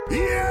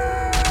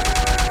Yeah!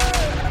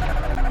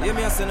 Yeah,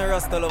 me a send a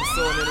Rasta love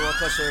sound, you know what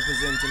Kasha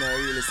representing a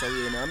really so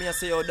you know. Me a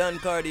say yo Dan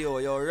Cardio,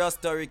 yo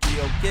Rasta Ricky,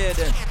 okay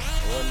then.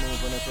 One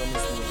move on from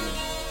this movement.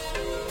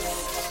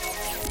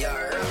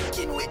 You're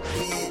rocking with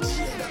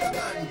DJ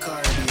Dan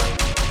Cardio.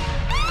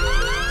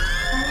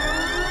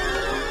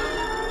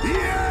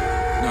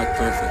 Yeah! Not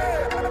perfect.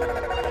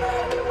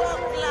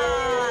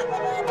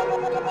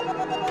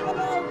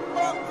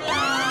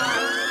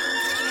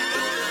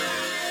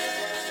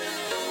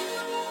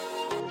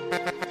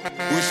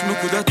 Wish me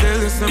coulda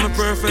tell you I'm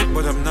perfect,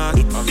 but I'm not.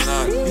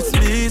 It's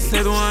me,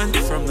 said one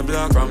from the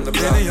block.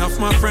 Many of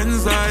my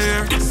friends are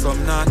here,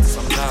 some not.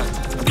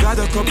 I got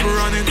a couple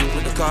running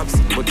with the cops,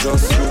 but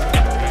just you.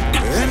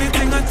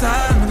 Anything I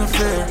tell, me no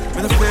fair.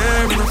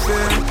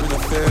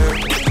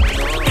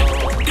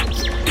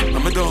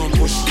 I'm a don't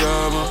push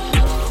drama,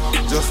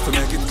 just to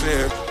make it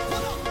clear.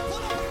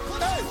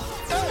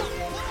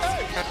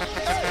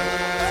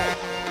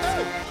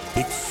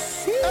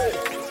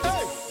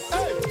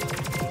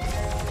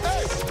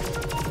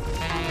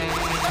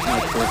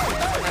 Not perfect.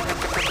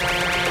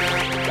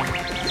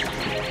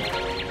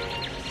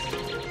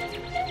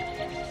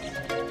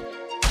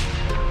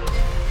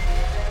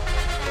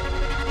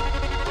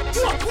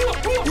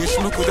 Wish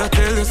me coulda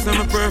tell you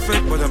I'm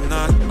perfect, but I'm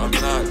not.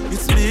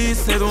 It's me,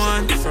 said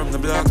one from the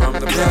block.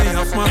 Many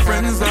of my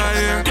friends are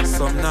here,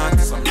 some not.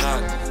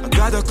 I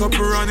got a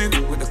couple running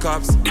with the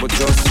cops, but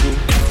just you.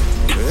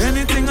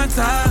 Anything I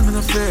tell, me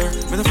no fair.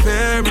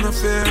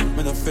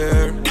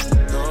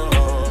 No,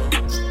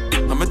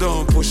 I'm a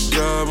don't push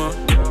drama,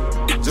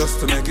 just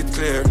to make it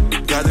clear.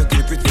 Gotta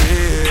keep it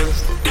real.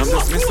 I'm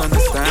just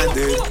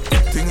misunderstanding.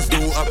 Things do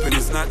happen,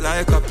 it's not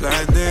like I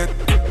planned it.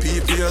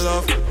 People you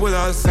love will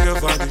all see you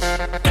vanish.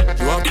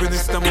 You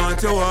happiness, them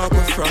want you walk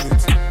away from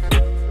it.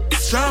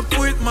 Sharp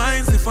with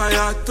minds if I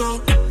had to.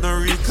 No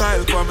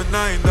recoil for me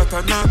 9 that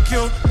I knock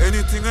you.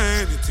 Anything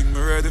me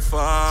ready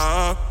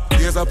for.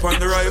 Days up on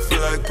the rifle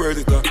like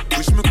Predator.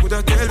 Wish me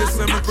coulda tell you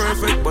I'm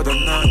perfect, but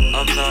I'm not.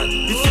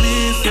 It's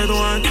me, said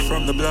one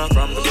from the block.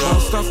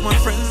 Most of my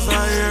friends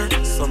are here,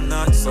 some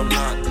not.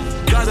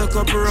 Got a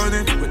couple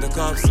running with the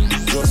cops,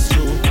 just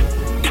you.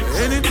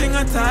 Anything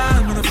I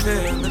tell, me no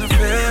fair.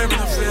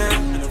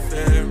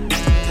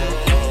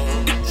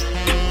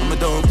 I'm a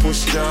don't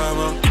push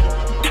drama,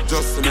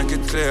 just to make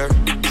it clear.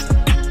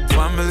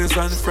 Families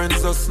and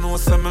friends just know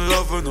some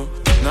love you know.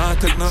 Nah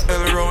take no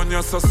L around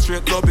you, so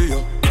straight lobby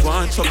you. Go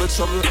on trouble,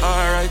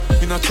 alright,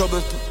 you not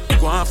trouble too.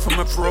 Go on for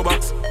my pro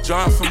box,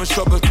 jar for my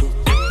shovel too.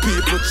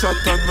 People chat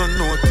and don't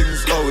know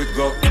things how it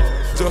go.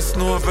 Just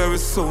know very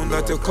soon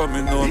that you're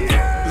coming home.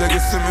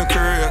 Legacy me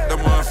career,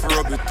 them want to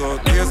rub it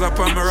out. Days up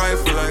on my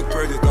rifle like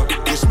Predator.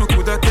 Wish me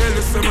coulda tell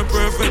you I'm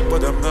perfect,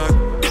 but I'm not.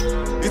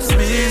 It's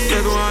me,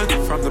 said one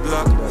from the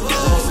block.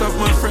 Most of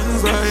my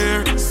friends are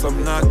here,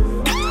 some not.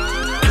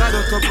 Got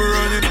a couple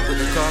running with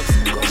the cops,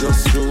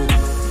 just you.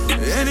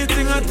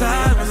 Anything I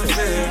tell, me no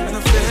fair.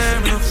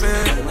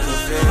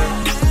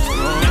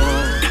 No,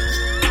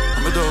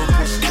 I'm a don't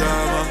push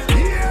drama,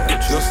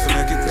 just to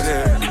make it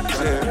clear.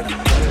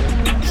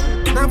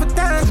 Now for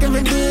talk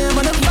every day,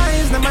 but the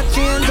vibes never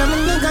change. I'm a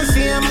nigga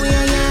same way,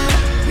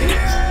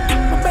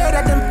 yeah. I'm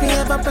better than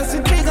paper, press the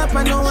trigger,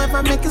 I know if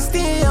I make it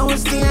stay, I will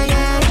stay,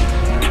 yeah.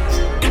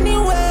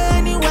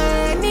 Anywhere,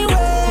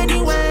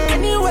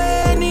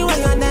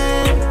 you're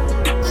there.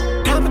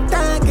 Now for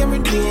talk every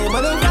day,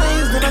 but the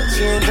vibes never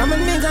change. I'm a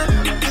nigga.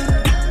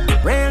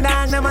 Real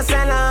dog never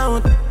sell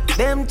out.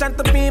 Them chat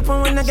to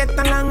people when I get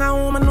along, I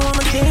woman know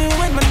my deal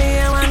with my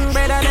day one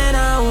better than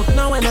out.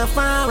 Now when I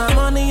fire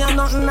money and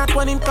nothing, that's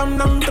when it come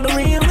down to the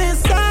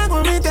realness. Dog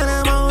when me tell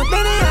them out,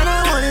 then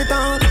I want it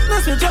out. Now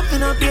switch up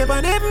in a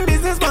paper, them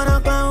business for no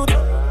count.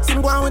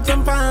 Still go on with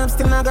some farms,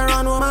 still not gonna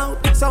run them out.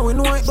 So we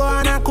know it go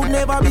on, I could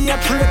never be a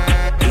trick.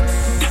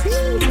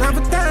 Now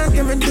for talk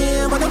every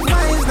day, but the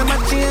vibes never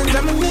change.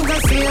 I'm a nigga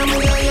same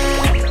way,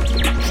 yeah.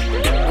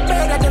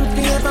 Better than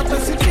paper,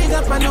 press the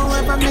trigger, I know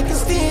if I make it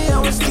stay, I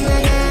will stay,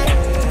 yeah.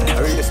 I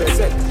really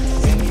said.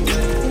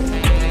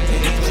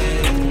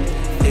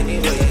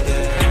 Anyway,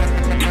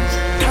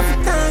 Every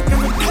time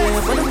I'm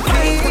here, but I'm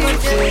crazy.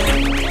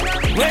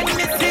 When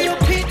me see you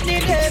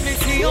picnic, let me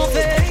see your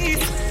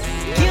face.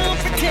 Can't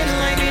pretend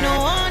like me no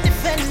one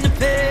defend the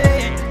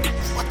pain.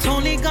 What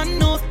only God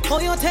knows, how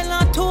you tell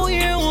her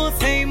 2-year-old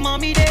say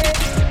mommy there.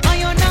 And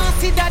you not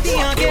see daddy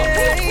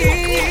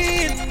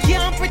again.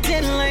 Can't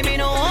pretend like me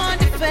no one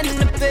defend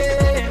the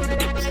pain.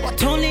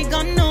 What only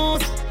God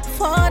knows,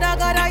 Father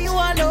God, are you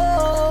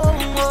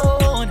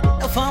alone?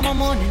 The farmer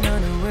money in the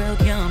world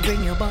can't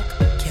bring you back.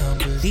 Can't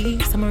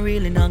believe some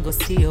really not go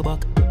see you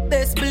back.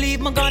 Best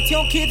believe me got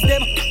your kids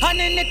them. And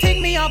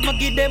anything me have, me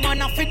give them.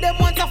 And I feed them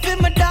once I feel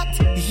me that.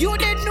 You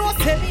didn't know,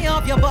 tell me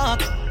off your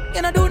back.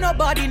 You don't do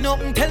nobody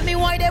nothing. Tell me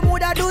why them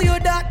woulda do you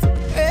that.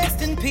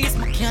 Rest in peace,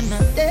 me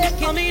cannot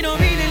take it. I mean, don't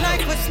really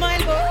like my smile,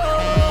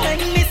 but let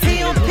me see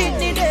your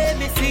pity, let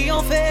me see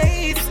your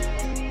face.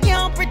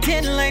 Can't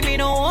pretend like me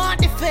don't want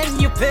to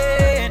defend your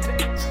pain.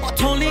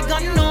 But only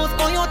God knows,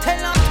 oh, you tell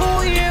her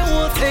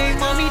 2-year-old say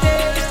mommy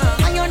there.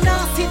 And you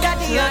not see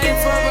daddy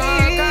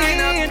again.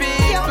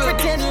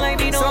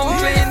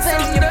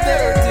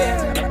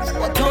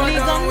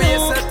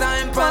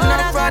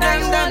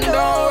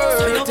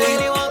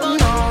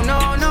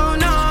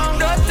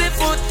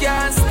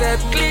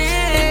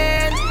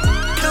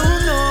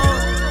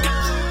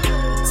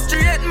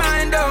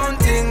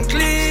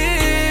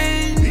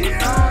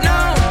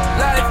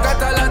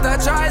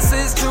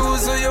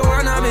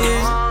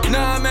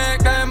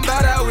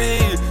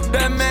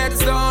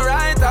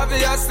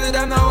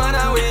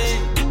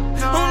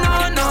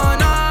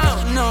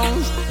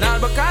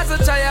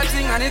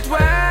 and it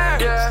work.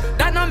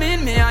 That no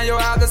mean me and you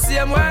have the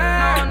same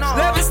word. No.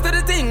 Levels to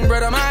the thing,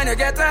 brother man, you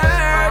get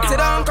hurt. You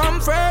don't come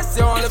first,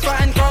 you only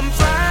find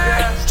comfort.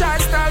 Try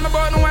to style my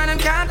button when them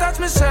can't touch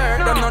my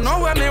shirt. Them don't know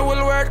where me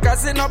will work,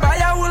 cause it no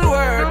buyer will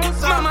work.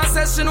 Mama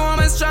says she know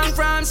me strong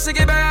from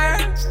Shiggy Bear.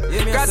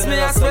 Cause me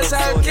a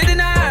special kid in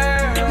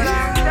her.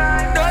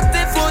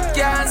 Dirty foot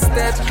can't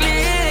step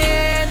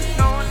clean.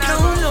 No.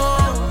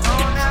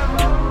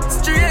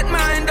 Straight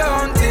mind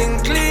don't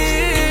think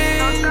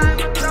clean.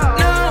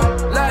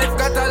 No, life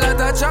got a lot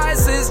of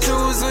choices.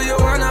 Choose who you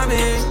wanna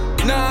be.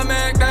 No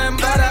make them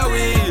bother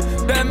we.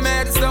 Them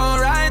meds don't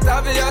right.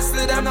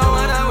 Obviously them no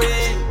wanna we.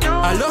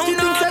 I love you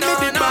think that me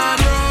did bad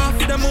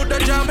rough. Them woulda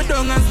jam me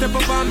down and step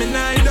up on me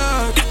night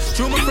out.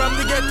 Show me from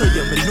the ghetto,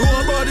 yeah me know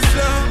about the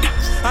slum.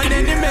 And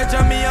then they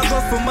measure me, I go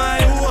for my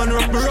own.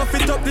 Rough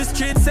it up the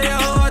street, say a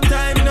hard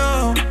time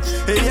now.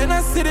 Hey, you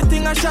not see the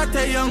thing I shot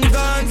a young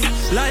guns.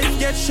 Life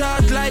get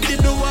shot like the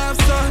dwarf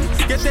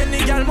son. Get any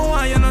gal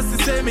more, you know, see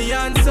say me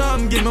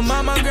handsome. Give me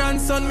mama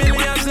grandson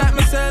millions like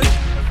myself.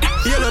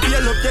 Yell up, you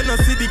know,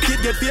 see the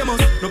kid get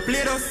famous. No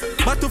play us,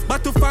 but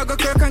to Fargo,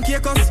 Kirk and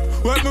Caicos.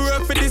 Work me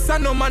work for this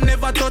and no man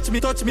never touch me.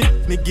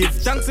 Me give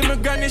thanks to my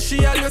granny,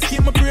 she always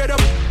keep my bread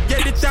up.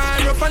 Get the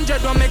time rough and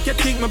dread, don't make you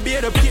think my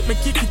beard up. Keep me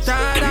kick it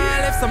hard,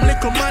 I left some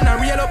little man I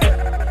reel up.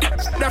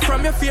 That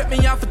from your feet, me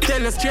have to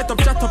tell you straight up,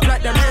 chat up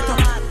like the rate up.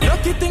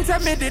 Lucky things I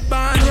made it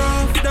bad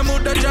rough. Them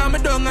woulda jam me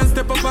down and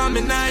step up on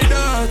me night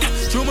out.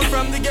 Show me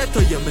from the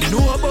ghetto, yeah me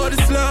know about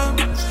the slum.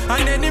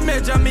 And any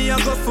measure me, I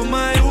go for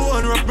my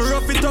own.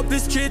 Rough it up the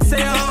street,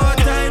 say a hard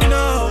time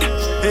now.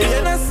 Hey,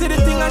 you not see the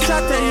thing I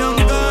shot a young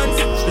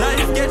guns.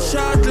 Life get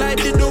shot like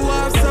the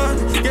dwarf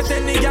son. Get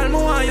any gal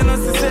more, you know,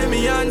 say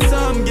me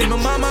handsome. Give my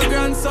mama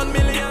grandson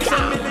millions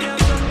and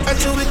millions. I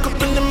just wake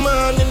up in the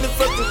morning, the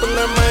first thing on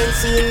my mind,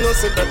 see you know,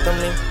 say that I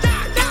mean.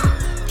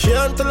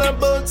 Can't tell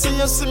about, see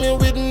you see me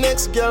with the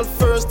next girl.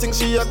 First thing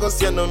she a go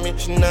say no me.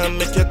 She now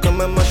make you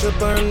come and mash up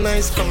her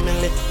nice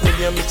family.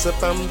 Maybe you mix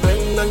up and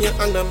blend on your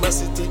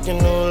animosity. You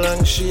know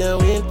long she a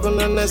wait for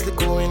a nice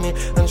little winnie.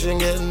 And she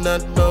getting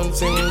that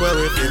bouncing where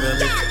we feel it.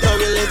 Now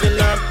we living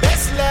our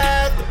best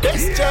life, the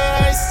best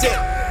choice,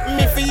 yeah.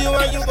 Me for you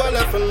and you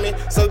all for me.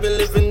 So we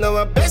living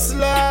our best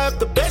life,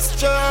 the best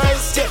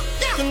choice, yeah.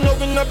 You know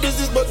we not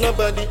business but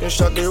nobody can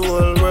shock the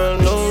whole world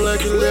now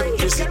like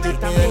electricity. Me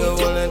ain't gonna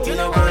volunteer,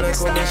 I'm gonna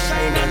come and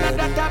shine on it.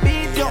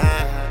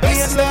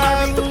 Best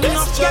life, the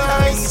best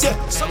choice,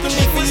 yeah. So me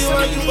for you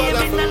and you all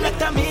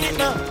for me.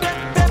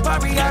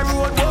 Peppery a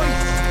road boy.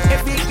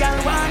 Every girl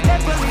want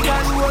peppery a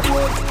road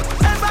boy.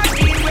 Ever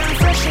clean well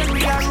fresh and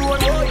we a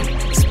road boy.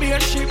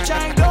 Spaceship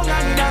chime down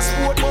and in a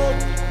sport mode.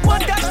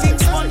 What that thing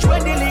sponge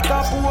when the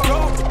liquor pour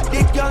out.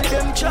 The girl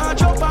them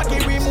charge up and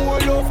give me more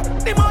love.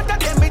 The amount of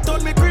them me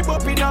turn me crib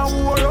up in a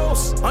war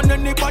house. And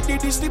anybody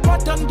this the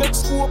pattern get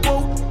scope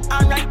out.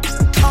 Alright,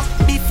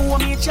 before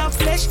me chop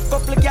flesh,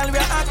 couple girl we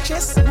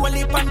actress. Roll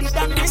it on the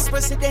Danvers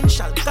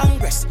Presidential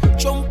Congress.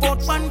 Jump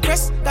out one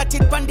press, got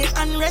it on the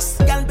unrest.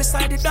 Girl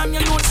beside the damn, you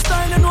know the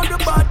style, you know the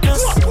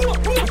badness.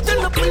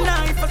 Tell up a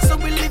life and so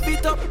we live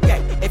it up.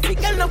 Yeah, every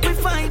girl up with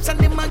vibes and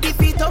them a give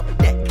it up.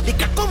 Yeah, they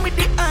can come with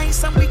the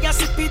ice and we can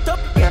sip it up.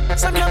 Yeah,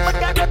 so nobody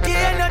got the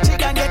energy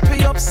and get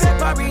me up.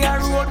 Separate a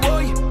road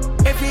boy.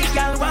 Every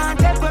girl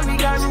want every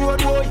a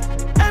road boy.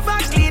 Ever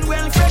clean,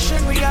 well fresh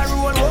and we a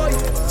road boy.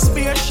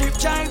 Spaceship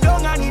chime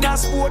down and in a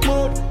sport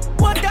mode.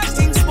 What that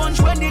thing sponge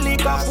when the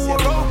liquor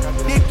pour out.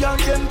 The girl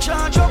them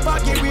charge up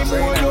and give me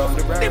more love.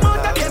 The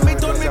amount of them me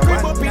turn me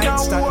grip up in a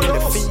war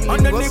house.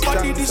 And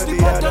anybody this the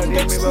button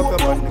get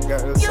scope out.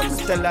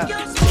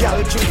 Girl,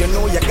 you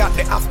know you got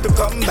the have to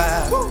come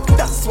back.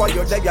 That's why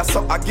you're there,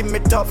 so I give me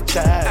tough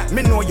chat.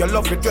 Me know you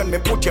love it when me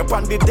put you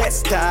on the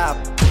desktop.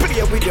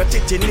 Play with your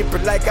titty nipple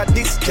like a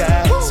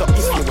discharge. So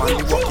if you want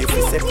to walk, you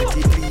feel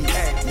safety, please.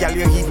 Girl,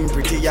 you're even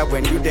prettier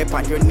when you dip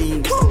on your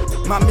knees.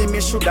 Mommy,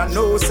 me shoulda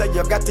know, say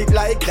you got it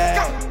like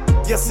that.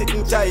 You're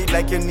sitting tight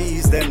like your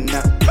knees then.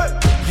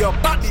 Your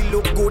body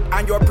look good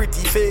and your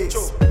pretty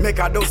face. Make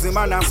a dozen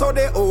man and so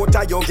they out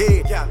of your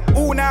gate.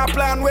 Who now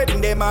plan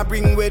wedding, them a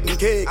bring wedding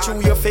cake. Chew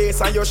your face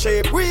and your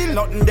shape, real,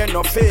 nothing then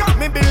no fake.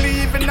 Me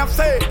believe in a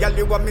faith, girl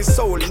you are my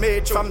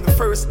soulmate. From the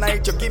first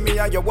night you give me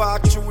and you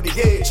walk through the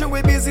gate. She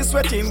we busy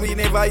sweating, we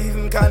never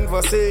even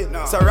conversate.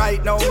 So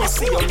right now me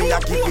see you, me I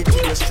give it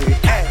to you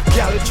straight.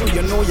 Girl,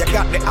 you know you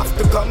got the have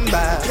to come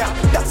back.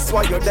 That's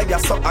why you're there,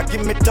 so I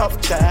give me tough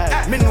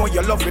chat. Me know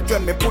you love it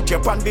when me put you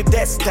on the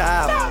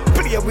desktop.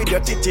 Play with your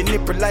titty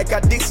nipple like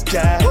a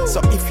discharge. So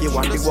if you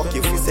want to walk,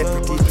 you feel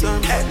pretty.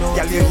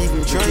 Girl, you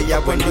even prettier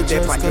when you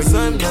dip on your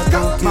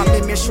knees.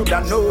 Mommy, me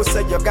shoulda know,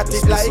 say you got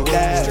it like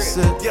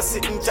that. You're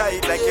sitting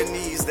tight like your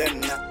knees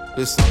then.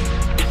 Listen,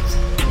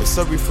 I'm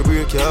sorry for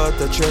break your heart,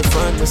 I try to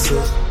find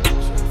myself.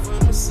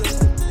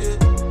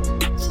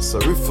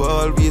 Sorry for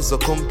always a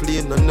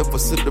complain, I never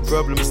said the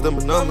problems them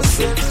and I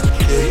myself.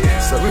 Yeah.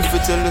 Sorry for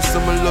telling you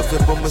some I love you,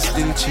 but I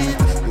still cheat.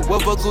 You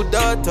have a good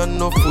heart and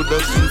enough food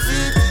that can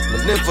feed. I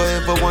never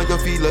ever want you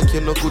to feel like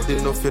you're not good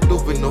enough. You're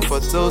doing enough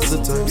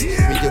 1,000 times. Me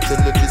get tell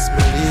you this,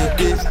 my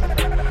lady.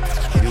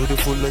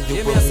 Beautiful beautiful and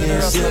you're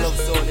amazing.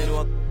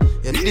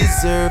 You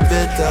deserve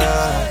better.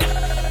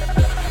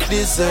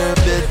 Deserve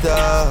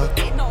better.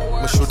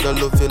 I shoulda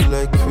love you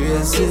like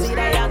crazy.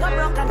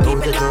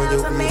 Don't get on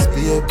your waist,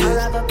 baby.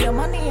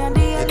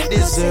 You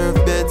deserve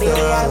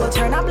better.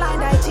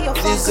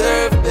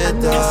 Deserve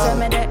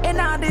better. In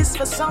all this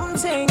for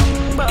something,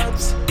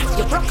 but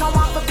you broke. I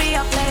want to be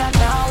a player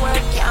now.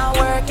 Work, can't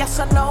work. Yes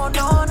or no,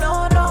 no,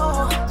 no,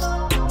 no.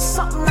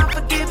 Something I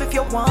forgive if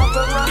you want to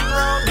run.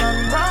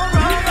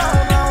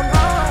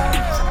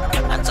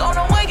 I don't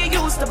know where you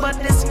used to, but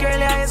this girl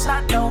here is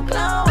not no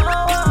clown.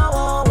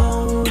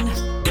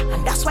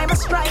 That's why I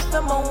strive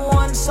for my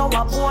one, so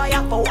a boy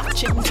have to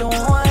watch him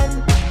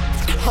join.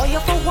 Oh, you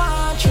for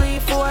 1, 3,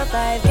 4,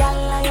 5,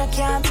 y'all, you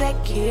can't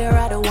take care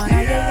of the one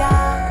of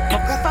y'all.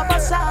 Hook up a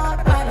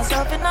sock, find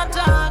myself in a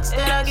dark.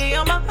 Still I give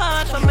you my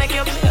heart for make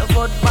you play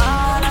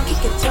football and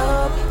kick it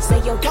up. Say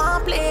you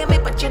want play me,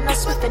 but you're not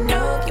swift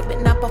enough. You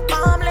been up a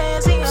farm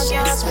lazy, you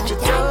can't switch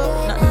it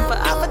up. Nothing for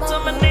happen to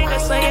my nigga,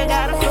 so you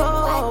gotta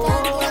go.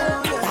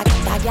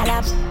 That y'all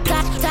have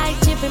tight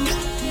chipping.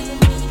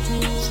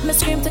 Me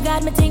scream to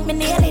God, me think me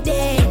nearly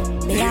dead.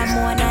 Me have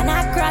more than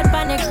a crowd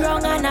on the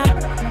ground and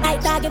I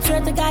dog him swear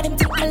to God, him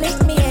think me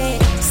lick me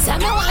head. So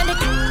me want the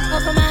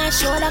over my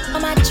shoulder,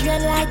 come and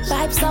train like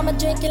pipes, so me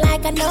drinking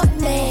like a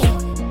nutmeg.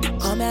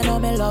 Come here, know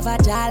me love a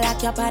jar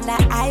like up on the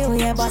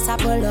highway, bus I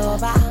pull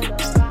over.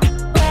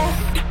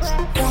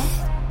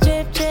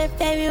 Drip, drip,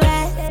 baby,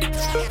 wet.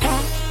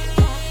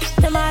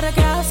 The other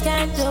girls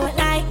can't do it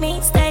like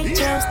me, stay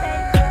true.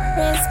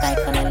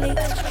 Respectfully,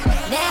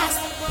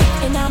 nasty.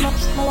 And I'm a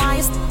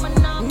wise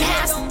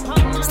nasty.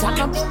 Stop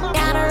up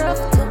down the roof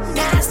to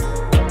nasty.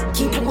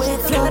 Keep it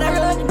with flow the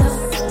road.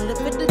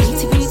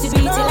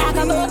 Beat like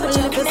a boat. But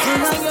you can see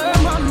how you're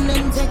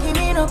running, taking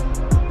it up.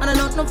 And I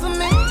don't know for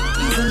me,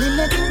 easily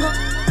letting go.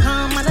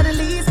 I'm out of the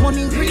least,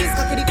 money increase,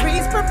 cocky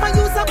decrease. Prefer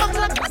use a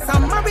buckle like this.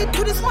 I'm married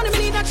to this money,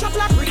 me need a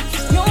chocolate free.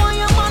 You and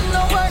your man,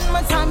 no word,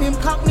 my time, him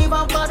cock me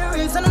about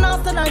batteries. And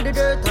after night, the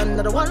dirt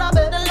under the wall, I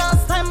bet the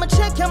last time I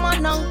check your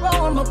man and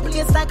round. My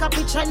place like a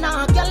picture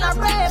now, girl, I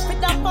rap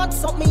with that butt,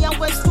 something me and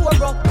West to a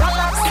rock. Girl,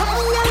 I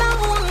some girl, I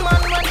own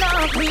man, when I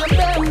play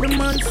them, the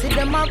man see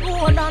them, I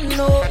go and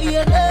no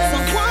ear them. So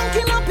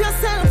wanking up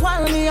yourself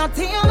while me a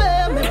tear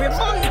them. Every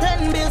month,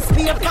 10 bills,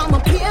 pay from a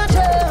page.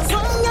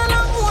 Some girl,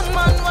 I own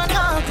man, when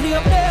I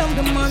clear them,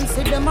 the man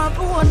see them a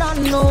road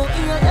and no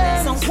ear.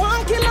 So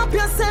wanking up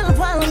yourself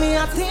while me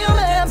a tear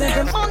them.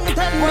 Every month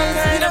 10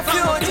 minutes a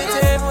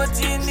fugitive.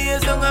 14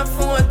 days long at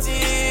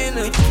 14.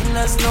 It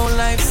us no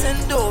lives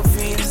and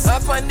dolphins.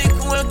 Up on the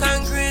cool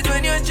concrete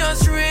when you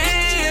just real.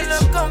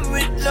 Come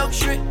with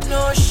luxury,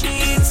 no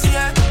sheets,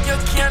 yeah. You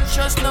can't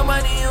trust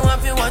nobody, you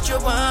have to watch your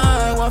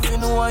back. You have to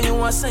know what you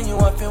want, say you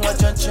have to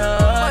watch your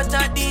chart. But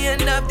at the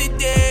end of the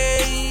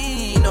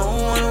day, no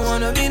one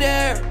wanna be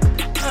there.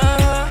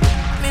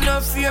 Me no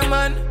fear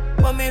man,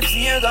 but me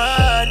fear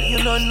God.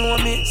 You don't know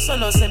me, so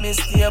no say me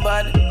stay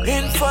bad.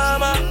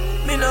 Informer,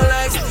 me no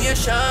like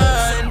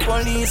station.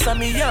 Police and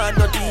me yard,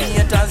 dirty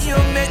haters. You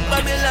make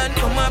Babylon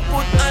come and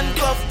put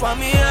handcuff for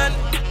me hand.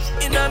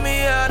 Inna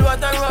me yard,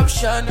 what a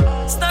eruption.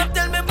 Stop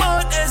tell me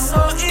about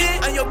SOE.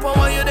 And your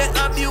power you dey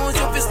abuse,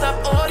 you fi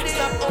stop all this.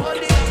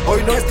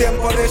 Hoy no es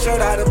tiempo de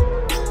llorar,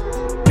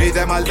 ni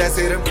de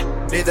maldecir,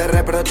 ni de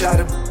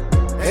reprochar.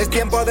 Es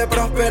tiempo de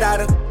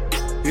prosperar.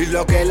 Y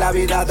lo que la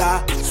vida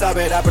da,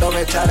 saber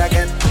aprovechar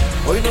again.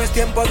 Hoy no es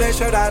tiempo de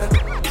llorar,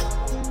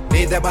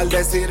 ni de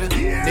maldecir,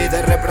 ni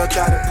de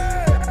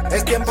reprochar.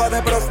 Es tiempo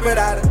de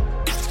prosperar.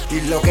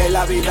 Y lo que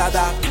la vida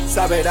da,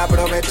 saber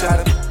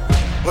aprovechar.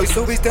 Hoy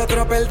subiste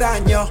otro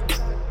peldaño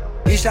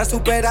y ya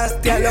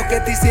superaste a los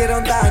que te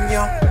hicieron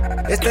daño.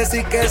 Este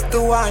sí que es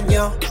tu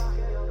año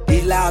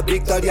y la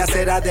victoria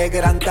será de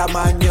gran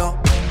tamaño.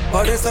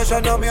 Por eso yo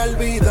no me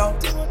olvido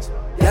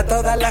y a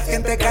toda la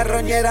gente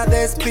carroñera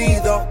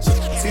despido.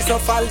 Si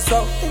sos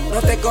falso, no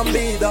te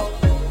convido,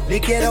 ni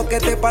quiero que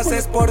te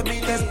pases por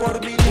mí, es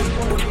por mí.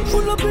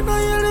 Pull up in a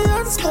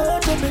alien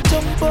spot when me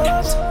jump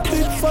out.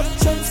 Big fat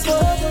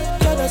transport.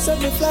 Gotta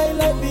send me fly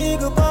like the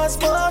eagle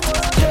passport.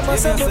 Yeah, my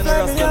send me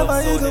fly, me have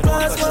a eagle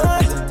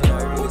passport.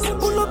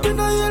 Pull up in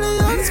a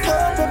alien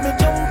spot when me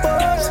jump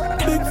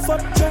out. Big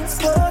fat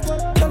transport.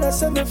 Gotta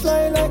send me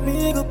fly like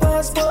the eagle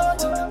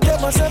passport. Yeah,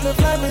 my send me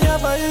fly, me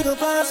have a eagle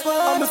passport.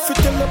 I'm a fit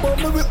them about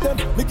me with them.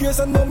 Me gears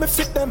and know me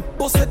fit them.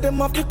 Busted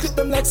them off to clip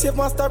them like Save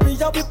Master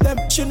Ria with them.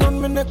 Chin on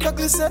me neck a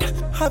glisten.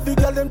 Have you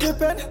girl them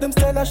drippin'. Them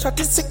style and shot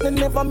is sick, they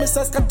never miss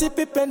a Scottie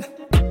Pippen.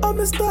 I'm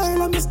a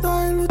style,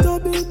 it a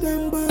beat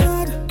them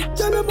bad.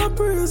 Tell them I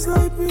praise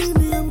like me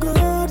name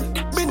God.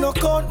 Me no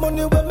count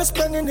money when me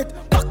spending it.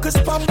 Backers,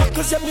 pan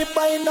backers, yeah me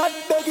buying, not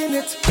begging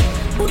it.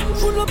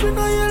 Pull up in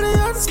a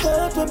alien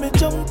spot when me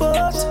jump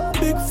out.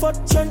 Big fat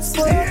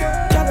transport.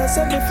 Gotta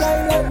send me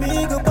fly like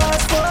me eagle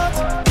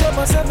passport.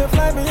 Never send me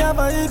fly, me have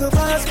a eagle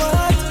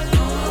passport.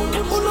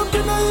 Pull up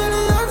in a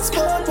alien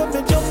spot when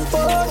me jump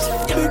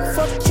out. Big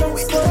fat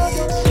transport.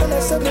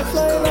 Gotta send me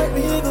fly like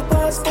me eagle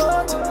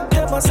passport.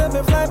 Never send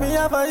me fly, me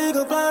have a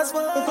eagle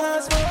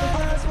passport.